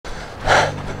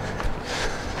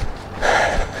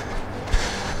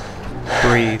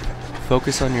Breathe.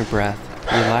 Focus on your breath.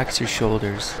 Relax your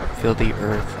shoulders. Feel the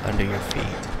earth under your feet.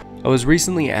 I was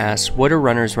recently asked, what are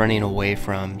runners running away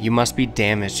from? You must be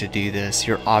damaged to do this.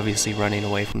 You're obviously running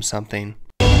away from something.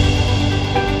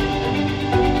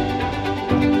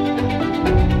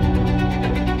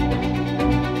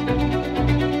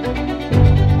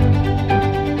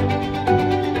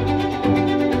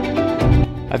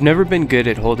 I've never been good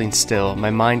at holding still. My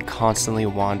mind constantly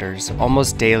wanders.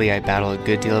 Almost daily I battle a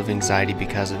good deal of anxiety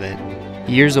because of it.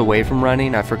 Years away from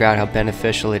running, I forgot how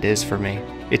beneficial it is for me.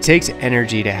 It takes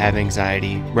energy to have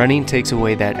anxiety. Running takes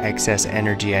away that excess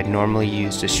energy I'd normally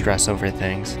use to stress over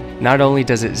things. Not only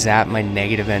does it zap my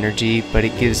negative energy, but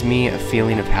it gives me a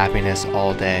feeling of happiness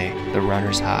all day, the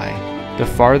runner's high. The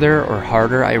farther or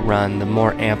harder I run, the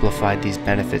more amplified these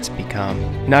benefits become.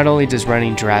 Not only does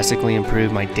running drastically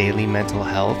improve my daily mental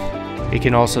health, it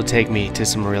can also take me to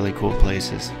some really cool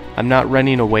places. I'm not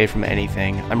running away from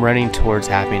anything. I'm running towards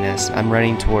happiness. I'm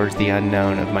running towards the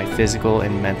unknown of my physical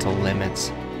and mental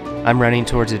limits. I'm running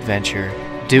towards adventure.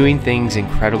 Doing things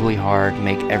incredibly hard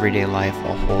make everyday life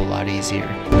a whole lot easier.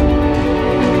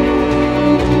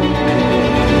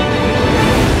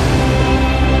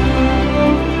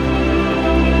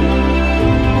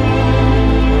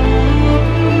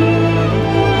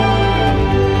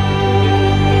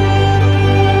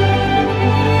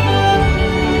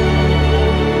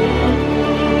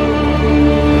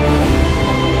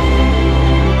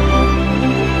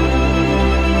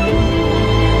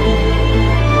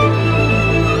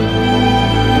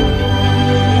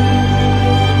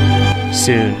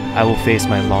 Soon, I will face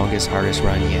my longest, hardest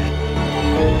run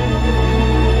yet.